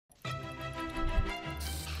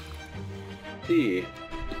see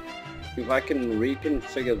if I can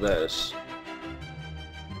reconfigure this.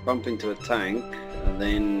 Pump into a tank and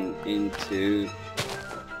then into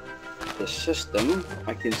the system.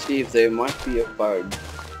 I can see if there might be a bug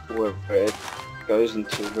where it goes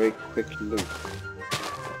into a very quick loop.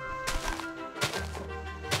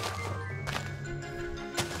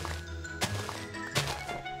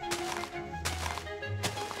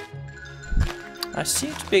 I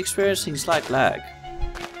seem to be experiencing slight lag.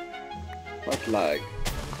 What lag?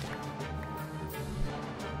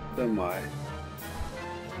 So am I.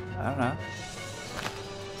 I don't know.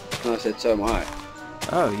 No, I said so am I.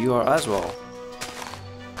 Oh, you are as well.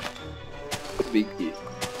 Big key.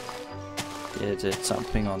 Is it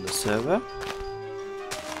something on the server?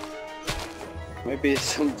 Maybe it's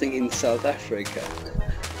something in South Africa.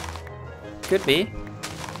 Could be.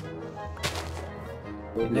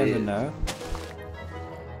 You never Yes. know.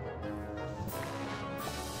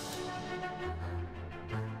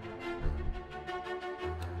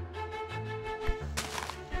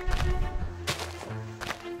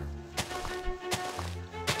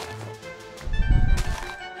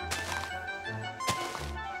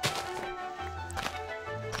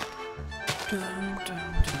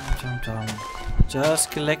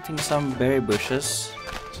 Just collecting some berry bushes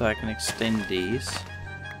so I can extend these.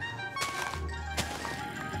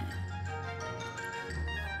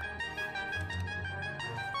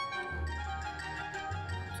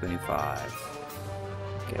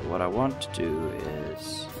 Okay, what I want to do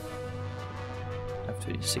is have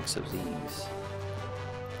 26 of these.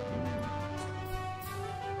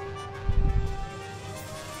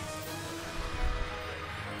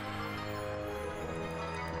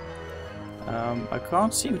 I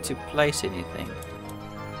can't seem to place anything.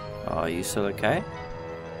 Are you still okay?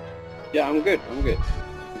 Yeah, I'm good. I'm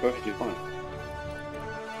perfectly fine.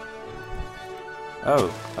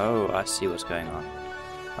 Oh, I see what's going on.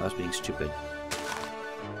 I was being stupid.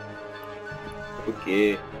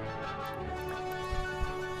 Okay.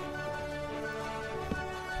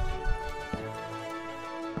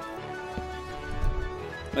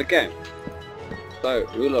 Okay. So,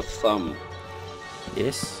 rule of thumb.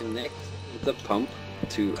 Yes. Connect the pump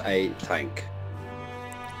to a tank.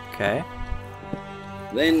 Okay.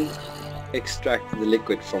 Then extract the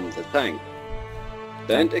liquid from the tank.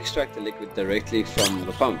 Don't extract the liquid directly from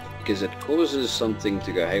the pump because it causes something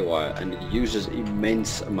to go haywire and it uses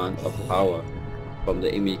immense amount of power from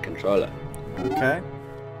the ME controller. Okay.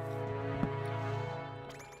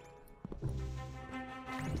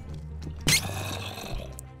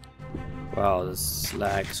 Wow, this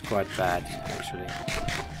lag is quite bad actually.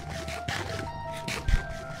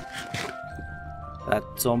 That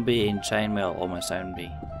zombie in chainmail almost owned me.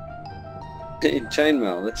 In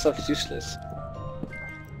chainmail, that stuff's useless.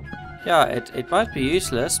 Yeah, it might be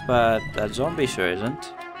useless, but that zombie sure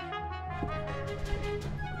isn't.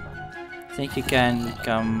 Think you can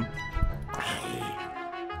come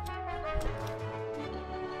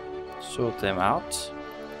sort them out?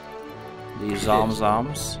 These arms.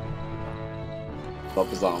 Stop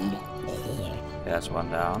zomb. That's one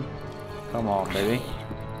down. Come on, baby.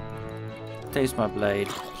 Taste my blade.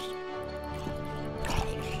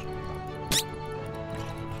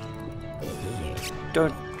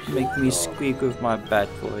 Don't make me squeak with my bad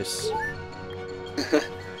voice.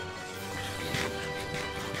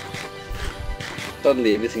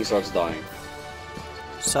 Suddenly everything starts dying.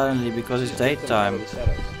 Suddenly, because it's daytime.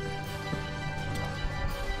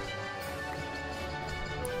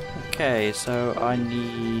 Okay, so I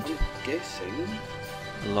need I'm guessing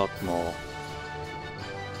a lot more.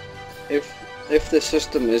 if the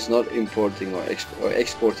system is not importing or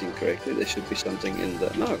exporting correctly, there should be something in the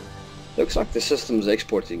no. Looks like the system's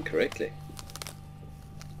exporting correctly.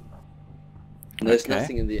 There's Okay.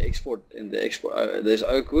 nothing in the export. There's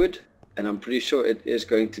oak wood, and I'm pretty sure it is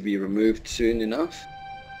going to be removed soon enough.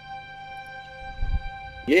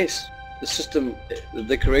 Yes, the system,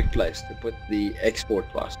 the correct place to put the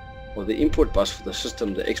export bus, or the import bus for the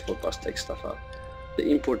system. The export bus takes stuff out. The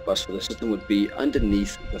import bus for the system would be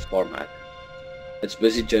underneath the format. It's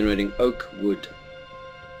busy generating oak wood.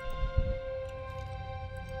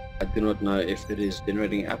 I do not know if it is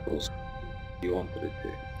generating apples. You wanted it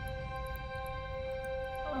to.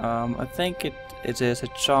 I think there's a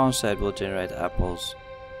chance that it will generate apples.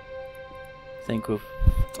 Think of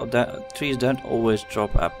trees don't always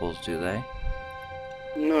drop apples, do they?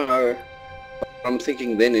 No. What I'm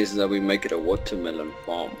thinking then is that we make it a watermelon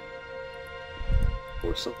farm.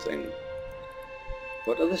 Or something.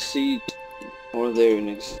 What other seeds are there in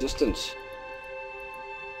existence?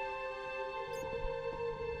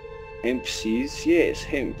 Hemp seeds? Yes,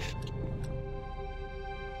 hemp.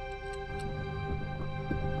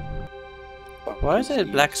 Why is there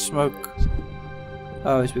black smoke?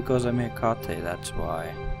 Oh, it's because I'm in Kate, that's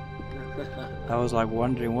why. I was like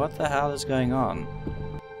wondering what the hell is going on.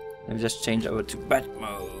 Let me just change over to bat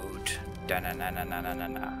mode.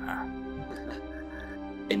 Da-na-na-na-na-na-na.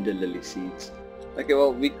 Ender lily seeds. Okay,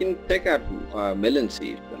 well, we can take out melon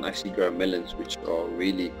seeds and actually grow melons, which are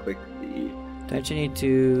really quick to eat. Don't you need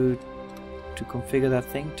to configure that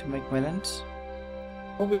thing to make melons?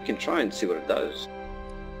 Well, we can try and see what it does.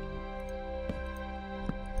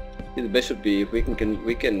 The best would be if we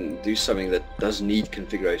can do something that doesn't need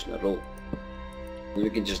configuration at all. Then we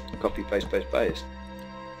can just copy paste.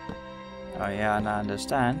 Oh yeah, and I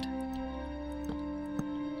understand.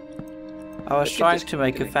 I was trying to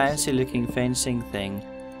make a fancy looking fencing thing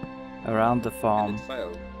around the farm. And it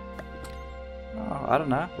failed. Oh, I don't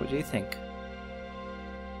know. What do you think?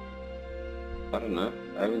 I don't know.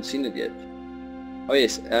 I haven't seen it yet. Oh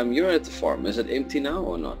yes, you're at the farm. Is it empty now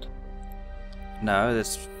or not? No,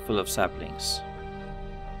 it's full of saplings.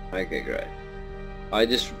 Okay, great. I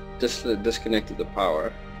just disconnected the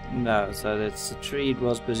power. No, so that's the tree it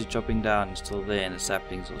was busy chopping down is still there and the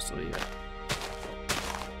saplings are still here.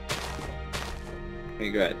 Okay,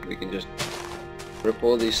 great. We can just rip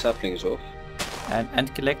all these saplings off.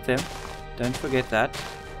 And collect them. Don't forget that.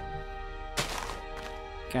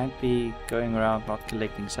 Can't be going around not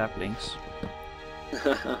collecting saplings.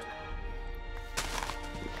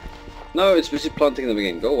 No, it's busy planting them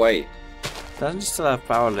again. Go away. Doesn't it still have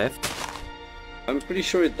power left? I'm pretty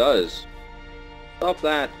sure it does. Stop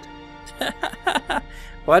that.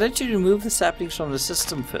 Why don't you remove the saplings from the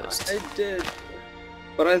system first? I did.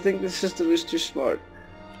 But I think the system is too smart.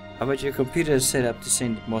 How about your computer is set up to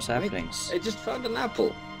send more saplings? I just found an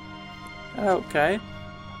apple. Okay.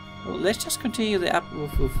 Well, let's just continue the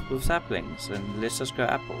apple with saplings and let's just grow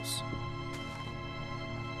apples.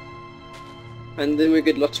 And then we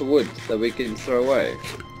get lots of wood that we can throw away.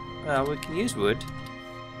 We can use wood.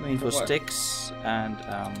 I mean, for what? sticks and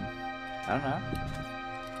I don't know,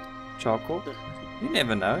 charcoal. You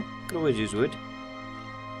never know. You could always use wood.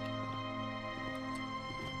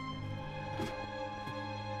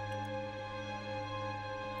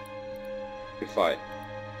 Fine.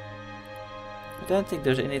 I don't think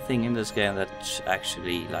there's anything in this game that's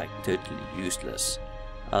actually like totally useless,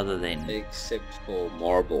 other than Except for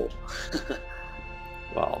marble.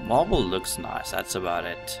 well, marble looks nice. That's about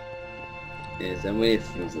it. Yes, there are many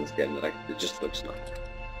things in this game that it just looks nice.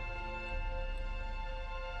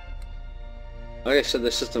 Okay, so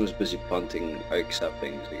the system is busy planting oak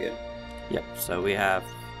saplings again. Yep. So we have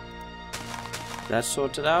that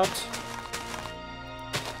sorted out.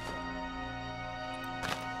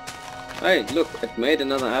 Hey, look! It made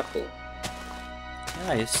another apple.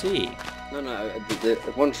 Yeah, you see. No, the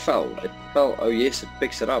one fell. It fell. Oh yes, it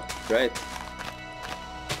picks it up. Great.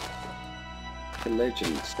 The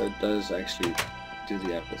legend. So it does actually do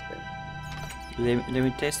the apple thing. Let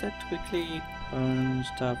me test that quickly.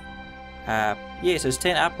 Stuff. Yes, there's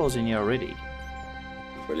 10 apples in here already.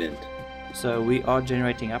 Brilliant. So we are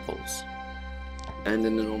generating apples. And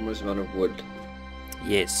an enormous amount of wood.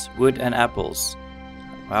 Yes, wood and apples.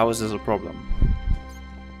 How is this a problem?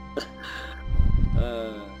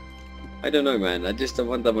 I don't know, man. I just don't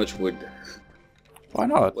want that much wood. Why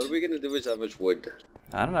not? What are we gonna do with that much wood?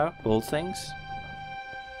 I don't know. Build things.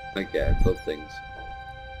 Okay, build things.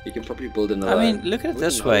 You can probably build another. I mean, look at it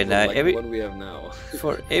this way now. Like the one we have now.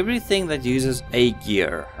 For everything that uses a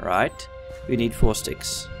gear, right? We need 4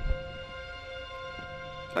 sticks.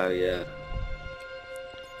 Oh yeah.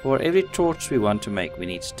 For every torch we want to make, we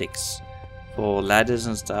need sticks. For ladders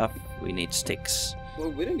and stuff, we need sticks.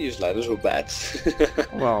 Well, we don't use ladders or bats.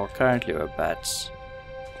 Well, currently we're bats.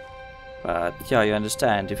 But yeah, you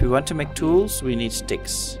understand. If we want to make tools, we need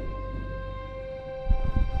sticks.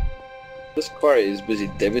 This quarry is busy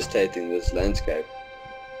devastating this landscape.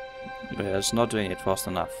 Yeah, it's not doing it fast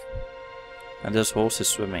enough. And this horse is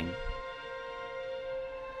swimming.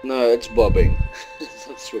 No, it's bobbing. It's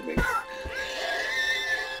not swimming.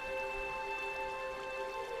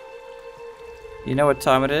 You know what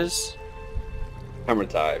time it is? Hammer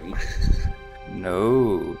time.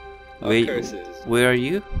 No. Of course it is. Where are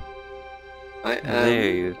you? I There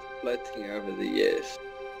am you. floating over the years.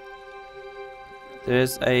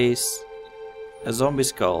 There's a zombie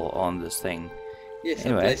skull on this thing. Yes,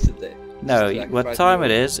 Anyway. I placed it there. No, Just like what right time now.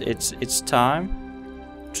 it is? It's time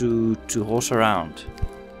to horse around.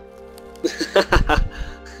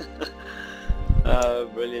 Oh,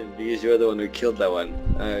 brilliant, because you're the one who killed that one.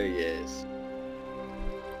 Oh, yes.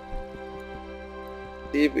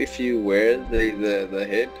 See if you wear the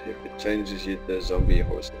head, if it changes you to a zombie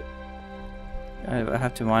horse head. I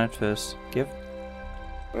have to mine it first. Give.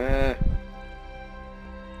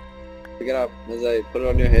 Pick it up, Jose. Put it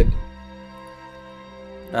on your head.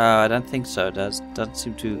 I don't think so. Doesn't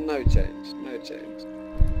seem to. No change. No change.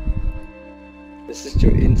 This is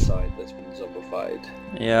your inside that's been zombified.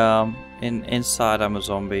 Yeah, inside I'm a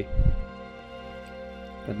zombie.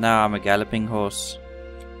 But now I'm a galloping horse.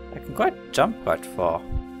 I can jump quite far.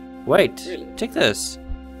 Wait, Really? check this.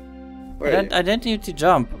 Where are you? I don't need to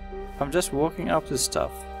jump. I'm just walking up this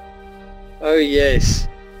stuff. Oh yes.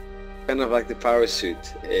 Kind of like the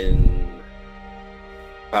parachute in...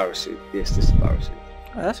 Parachute. Yes, this is parachute.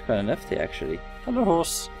 Oh, that's kind of nifty actually. Hello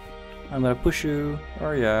horse. I'm gonna push you.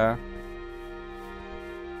 Oh yeah.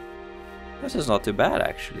 This is not too bad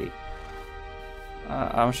actually.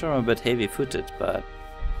 I'm sure I'm a bit heavy footed, but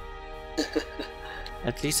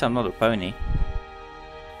at least I'm not a pony.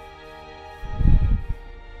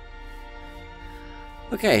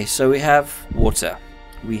 Okay, so we have water.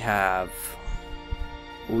 We had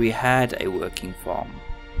a working farm,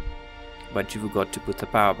 but you forgot to put the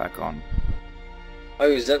power back on. Oh,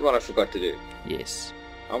 is that what I forgot to do? Yes.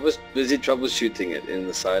 I was busy troubleshooting it in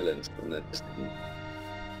the silence and that just didn't...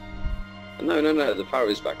 No, the power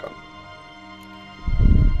is back on.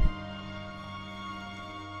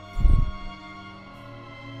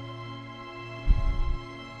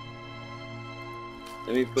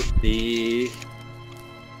 Let me put the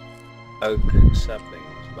oak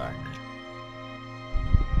saplings back.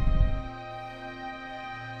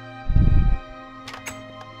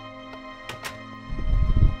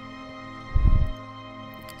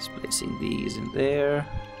 Just placing these in there.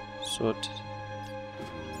 Sorted.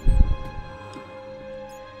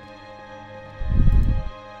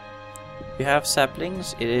 We have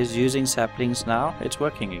saplings. It is using saplings now. It's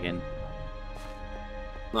working again.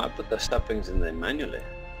 No, I put the saplings in there manually.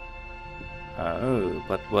 Oh,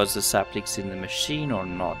 but was the saplings in the machine or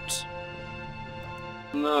not?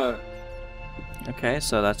 No. Okay,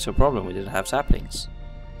 so that's your problem. We didn't have saplings.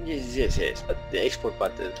 Yes. But the export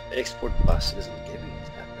bus isn't giving us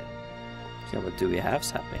saplings. Yeah, but do we have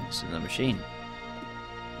saplings in the machine?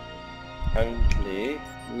 Currently,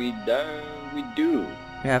 we do.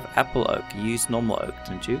 We have apple oak. You used normal oak,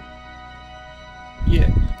 didn't you? Yeah.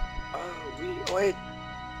 Oh, wait.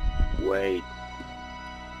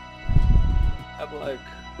 Apple oak.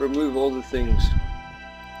 Remove all the things.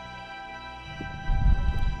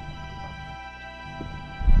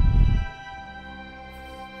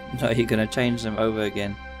 No, you're gonna change them over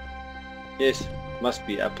again. Yes, must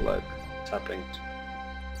be apple oak saplings.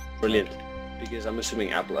 Brilliant. Because I'm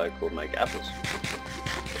assuming apple oak will make apples.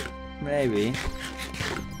 Maybe.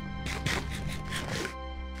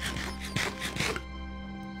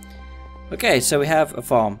 Okay, so we have a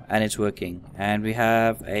farm and it's working, and we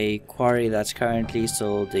have a quarry that's currently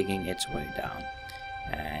still digging its way down,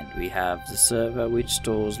 and we have the server which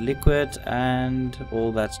stores liquid and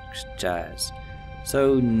all that jazz.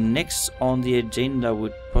 So next on the agenda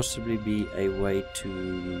would possibly be a way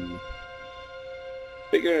to...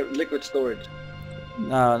 Bigger liquid storage.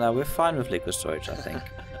 No, we're fine with liquid storage, I think.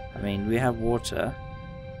 I mean, we have water,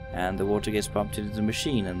 and the water gets pumped into the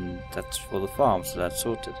machine, and that's for the farm, so that's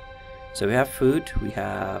sorted. So we have food, we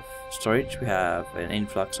have storage, we have an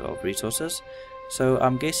influx of resources. So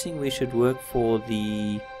I'm guessing we should work for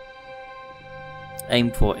the...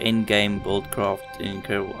 aim for in-game buildcraft,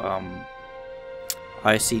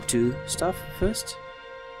 IC2 stuff first.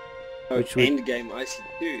 End game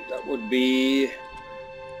IC2, that would be...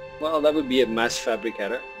 Well, that would be a mass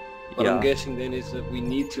fabricator. What I'm guessing then is that we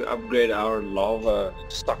need to upgrade our lava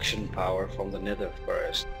suction power from the nether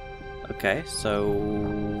first. Okay,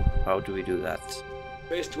 so how do we do that?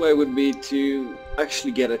 Best way would be to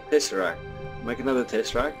actually get a tesseract, make another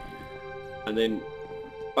tesseract, and then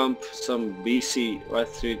pump some BC right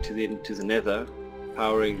through to the nether,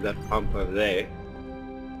 powering that pump over there.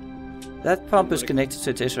 That pump is connected to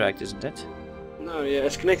a tesseract, isn't it? No, yeah,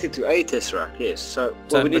 it's connected to a tesseract, yes. So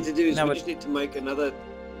what we need to do is we just need to make another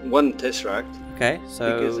one tesseract. Okay,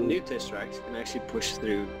 so... Because the new tesseract can actually push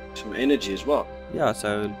through some energy as well. Yeah,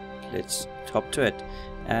 so let's hop to it.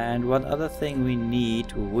 And one other thing we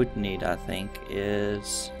need, or would need, I think,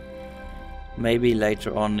 is maybe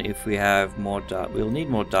later on if we have more we'll need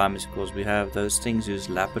more diamonds because we have those things use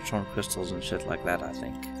Lapotron crystals and shit like that, I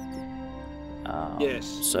think. Yes.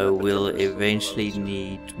 So we'll eventually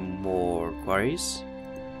need more quarries.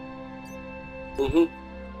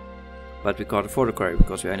 But we can't afford a quarry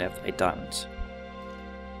because we only have 8 diamonds.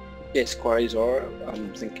 Yes, quarries are,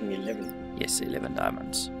 I'm thinking 11. Yes, 11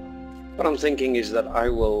 diamonds. What I'm thinking is that I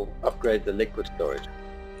will upgrade the liquid storage.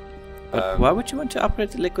 But why would you want to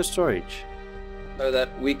upgrade the liquid storage? So that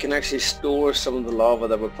we can actually store some of the lava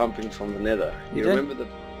that we're pumping from the nether. You remember the...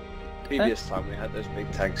 previous time we had those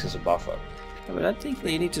big tanks as a buffer. But I think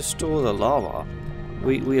you need to store the lava.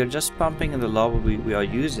 We are just pumping in the lava we are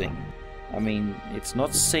using. I mean, it's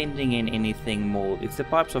not sending in anything more. If the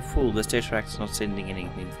pipes are full, the tesseract is not sending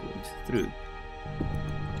anything through.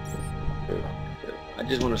 I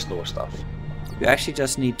just want to store stuff. We actually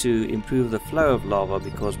just need to improve the flow of lava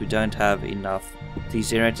because we don't have enough. These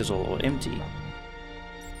generators are all empty.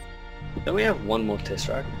 Don't we have one more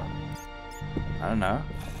tesseract? I don't know.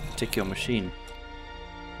 Check your machine.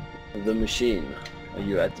 The machine. Are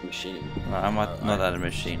you at the machine? No, I'm not at the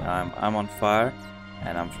machine. I'm on fire,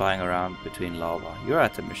 and I'm flying around between lava. You're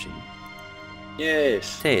at the machine.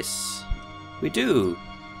 Yes. Yes, we do.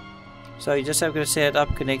 So you just have to set it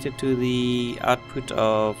up connected to the output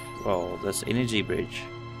of, well, this energy bridge.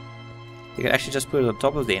 You can actually just put it on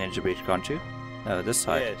top of the energy bridge, can't you? No, this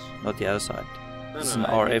side, Yes. not the other side. No, It's no,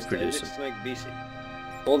 an it RF needs to producer. make BC.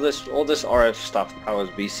 All this RF stuff powers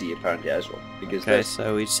BC apparently as well. Because Okay, this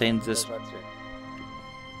so we send this. goes right through.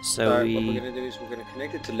 So What we're we. going to do is we're going to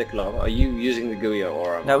connect it to lick lava. Are you using the GUI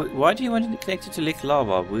or am I? Now, why do you want to connect it to lick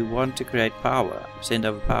lava? We want to create power, send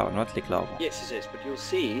over power, not lick lava. Yes, but you'll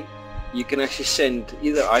see you can actually send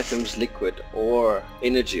either items, liquid or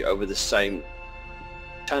energy over the same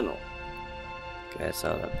channel. Okay, so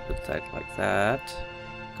I'll put that like that.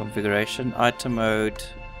 Configuration, item mode,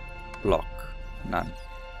 block, none.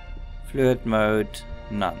 Fluid mode,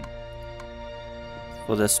 none.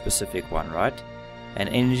 For this specific one, right? And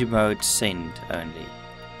energy mode, send only.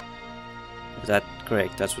 Is that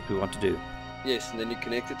correct? That's what we want to do. Yes, and then you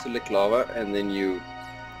connect it to lick lava and then you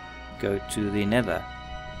Go to the nether.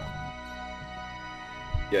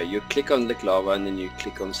 you click on lick lava and then you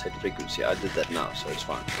click on set frequency. I did that now, so it's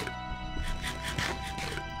fine.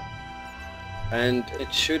 And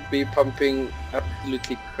it should be pumping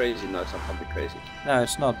absolutely crazy. No, it's not pumping crazy. No,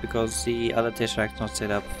 it's not, because the other tesseract is not set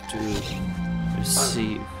up to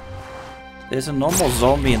receive. There's a normal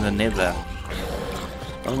zombie in the nether.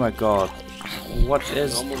 Oh my god. What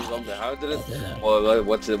is... Normal zombie. How did it... Well,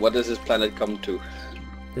 what does this planet come to?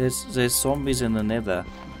 There's zombies in the nether.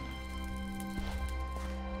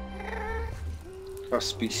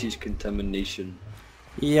 Cross-species contamination.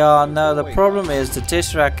 Yeah, no, the problem is the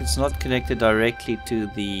tesseract is not connected directly to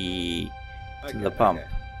the pump. Okay.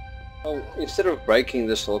 Oh, instead of breaking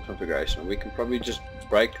this whole configuration, we can probably just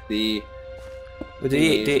break the... But do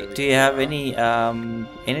you have any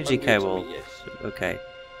energy cable? Yes. Okay.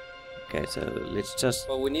 Okay, so let's just...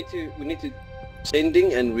 Well, we need to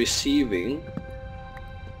sending and receiving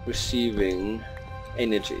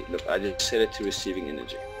energy. Look, I just set it to receiving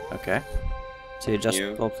energy. Okay. So you just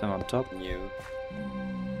New. pop them on top. New.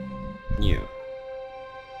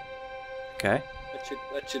 Okay.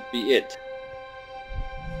 That should be it.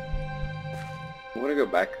 I'm gonna go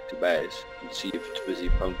back to base and see if it's busy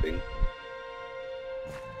pumping.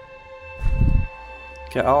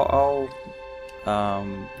 Okay, I'll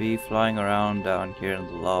be flying around down here in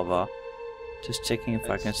the lava, just checking if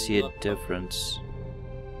I can see a difference.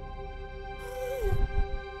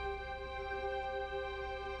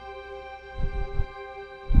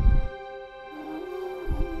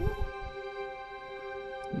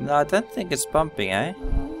 No, I don't think it's pumping, eh?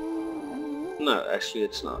 No, actually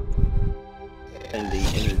it's not. And the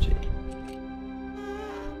energy.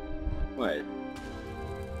 Wait.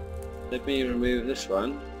 Let me remove this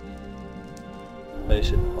one. Place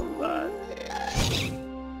it on that.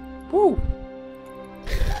 Woo!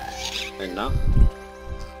 And now?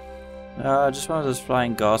 Just one of those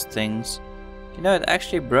flying gas things. You know, it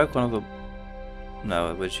actually broke one of the... No,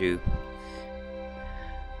 it was you.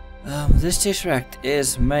 This tesseract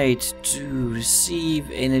is made to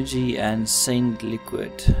receive energy and send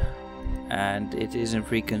liquid. And it is in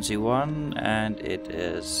frequency 1 and it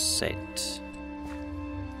is set.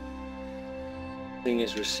 Thing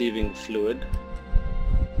is receiving fluid.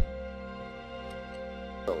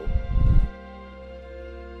 So.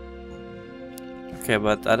 Okay,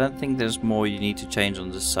 but I don't think there's more you need to change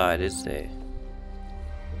on this side, is there?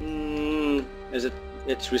 Is it?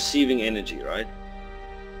 It's receiving energy, right?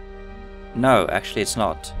 No, actually it's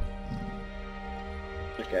not.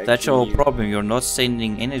 Okay. That's your problem, you're not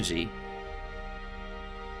sending energy.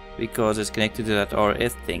 Because it's connected to that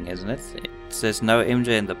RF thing, isn't it? It says no MJ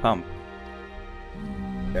in the pump.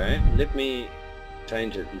 Okay, let me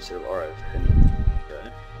change it instead of RF. Okay.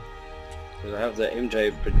 Because I have the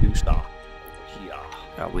MJ producer over here.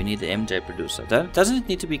 Oh, we need the MJ producer. Doesn't it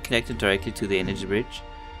need to be connected directly to the energy bridge?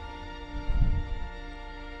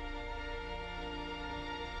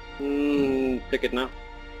 Pick it now.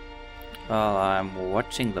 Well, I'm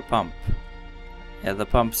watching the pump. Yeah, the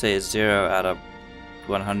pump says 0 out of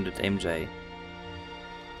 100 MJ.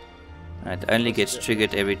 It only gets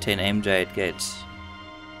triggered every 10 MJ it gets.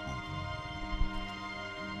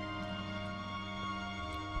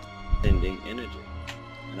 Sending energy.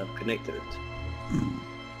 And I've connected it.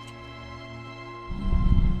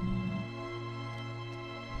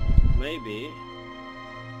 Maybe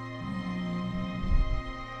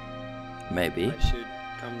Maybe. I should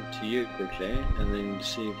come to you quickly and then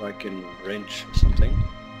see if I can wrench something.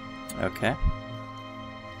 Okay.